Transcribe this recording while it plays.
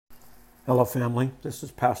Hello, family. This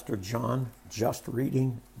is Pastor John, just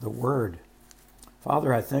reading the Word.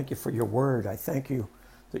 Father, I thank you for your Word. I thank you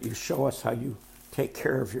that you show us how you take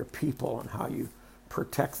care of your people and how you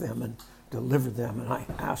protect them and deliver them. And I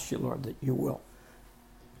ask you, Lord, that you will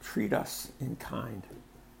treat us in kind.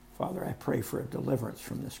 Father, I pray for a deliverance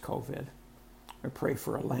from this COVID. I pray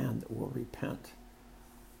for a land that will repent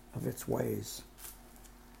of its ways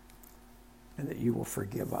and that you will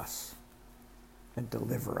forgive us and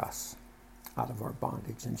deliver us out of our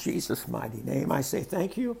bondage. In Jesus' mighty name, I say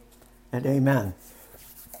thank you and amen.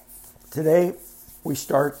 Today, we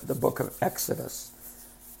start the book of Exodus.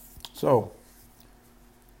 So,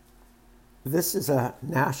 this is a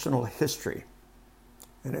national history,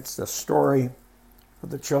 and it's the story of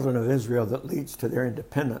the children of Israel that leads to their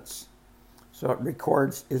independence. So it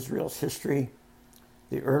records Israel's history,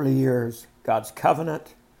 the early years, God's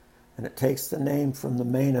covenant, and it takes the name from the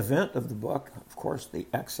main event of the book, of course, the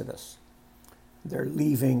Exodus. They're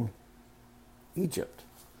leaving Egypt.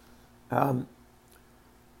 The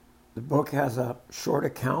book has a short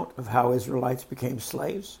account of how Israelites became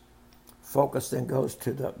slaves. Focus then goes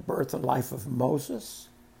to the birth and life of Moses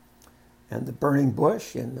and the burning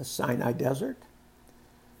bush in the Sinai desert.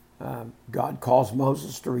 God calls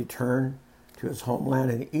Moses to return to his homeland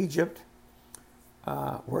in Egypt,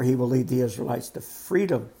 where he will lead the Israelites to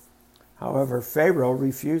freedom. However, Pharaoh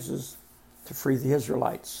refuses to free the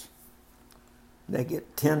Israelites. They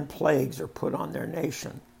get 10 plagues are put on their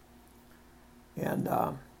nation. And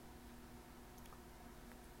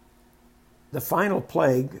the final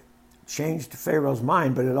plague changed Pharaoh's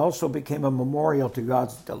mind, but it also became a memorial to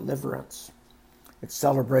God's deliverance. It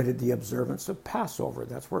celebrated the observance of Passover.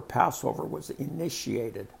 That's where Passover was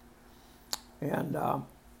initiated. And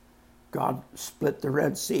God split the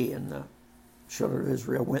Red Sea, and the children of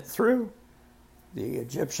Israel went through. The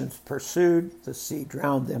Egyptians pursued. The sea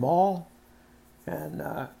drowned them all. And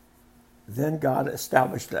then God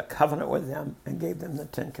established a covenant with them and gave them the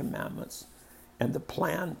 10 Commandments and the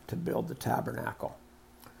plan to build the tabernacle.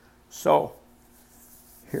 So,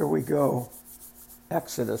 here we go.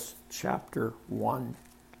 Exodus chapter 1.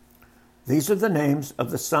 These are the names of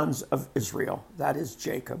the sons of Israel, that is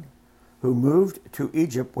Jacob, who moved to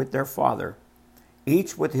Egypt with their father,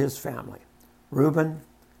 each with his family: Reuben,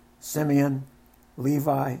 Simeon,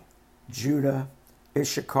 Levi, Judah,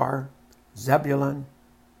 Issachar, Zebulun,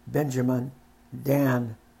 Benjamin,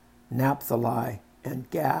 Dan, Naphtali, and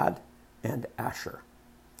Gad, and Asher.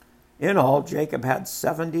 In all, Jacob had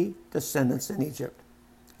 70 descendants in Egypt,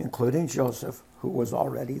 including Joseph, who was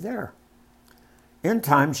already there. In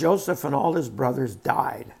time, Joseph and all his brothers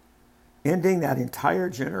died, ending that entire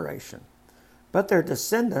generation. But their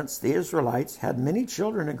descendants, the Israelites, had many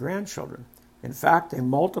children and grandchildren. In fact, they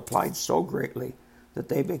multiplied so greatly that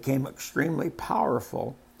they became extremely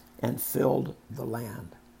powerful and filled the land.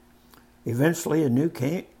 Eventually, a new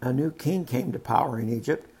king came to power in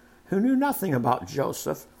Egypt who knew nothing about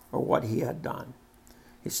Joseph or what he had done.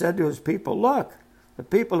 He said to his people, "Look, the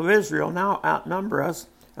people of Israel now outnumber us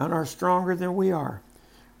and are stronger than we are.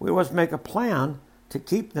 We must make a plan to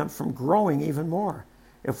keep them from growing even more.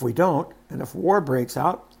 If we don't, and if war breaks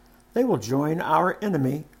out, they will join our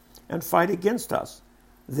enemy and fight against us.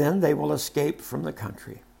 Then they will escape from the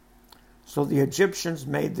country." So the Egyptians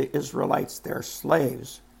made the Israelites their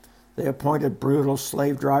slaves. They appointed brutal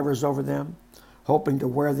slave drivers over them, hoping to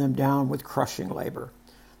wear them down with crushing labor.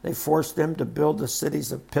 They forced them to build the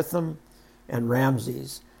cities of Pithom and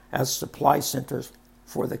Ramses as supply centers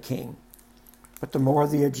for the king. But the more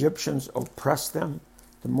the Egyptians oppressed them,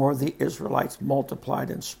 the more the Israelites multiplied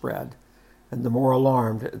and spread, and the more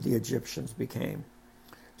alarmed the Egyptians became.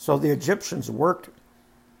 So the Egyptians worked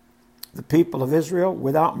the people of Israel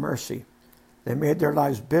without mercy. They made their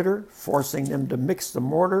lives bitter, forcing them to mix the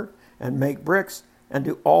mortar and make bricks and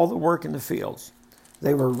do all the work in the fields.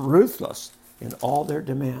 They were ruthless in all their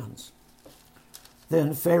demands.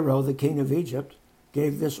 Then Pharaoh, the king of Egypt,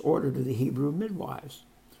 gave this order to the Hebrew midwives,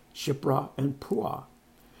 Shiphrah and Puah.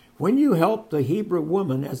 "When you help the Hebrew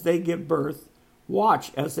women as they give birth,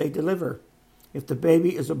 watch as they deliver. If the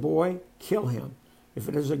baby is a boy, kill him. If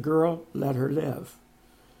it is a girl, let her live."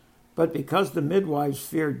 But because the midwives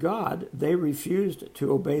feared God, they refused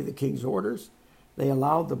to obey the king's orders. They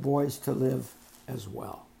allowed the boys to live as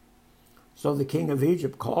well. So the king of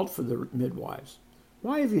Egypt called for the midwives.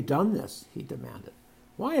 "Why have you done this?" he demanded.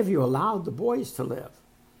 "Why have you allowed the boys to live?"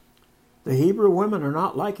 "The Hebrew women are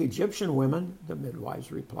not like Egyptian women," the midwives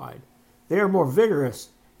replied. "They are more vigorous,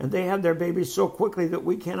 and they have their babies so quickly that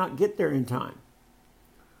we cannot get there in time."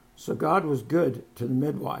 So God was good to the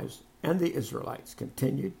midwives, and the Israelites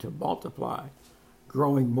continued to multiply,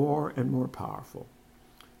 growing more and more powerful.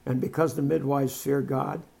 And because the midwives feared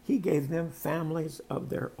God, he gave them families of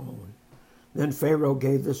their own. Then Pharaoh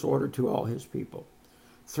gave this order to all his people: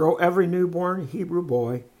 throw every newborn Hebrew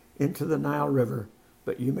boy into the Nile River,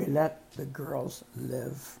 but you may let the girls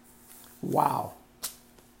live. Wow.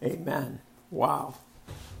 Amen. Wow.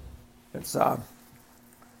 It's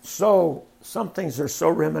some things are so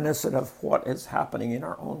reminiscent of what is happening in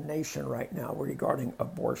our own nation right now regarding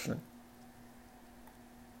abortion.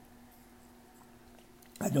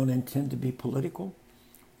 I don't intend to be political.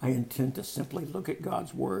 I intend to simply look at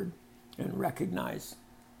God's word and recognize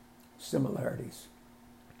similarities.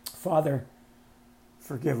 Father,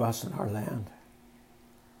 forgive us in our land.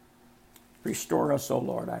 Restore us, O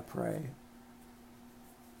Lord, I pray.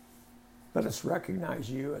 Let us recognize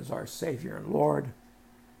you as our Savior and Lord,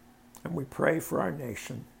 and we pray for our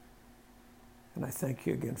nation. And I thank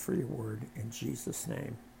you again for your word in Jesus'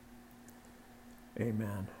 name.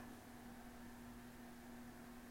 Amen.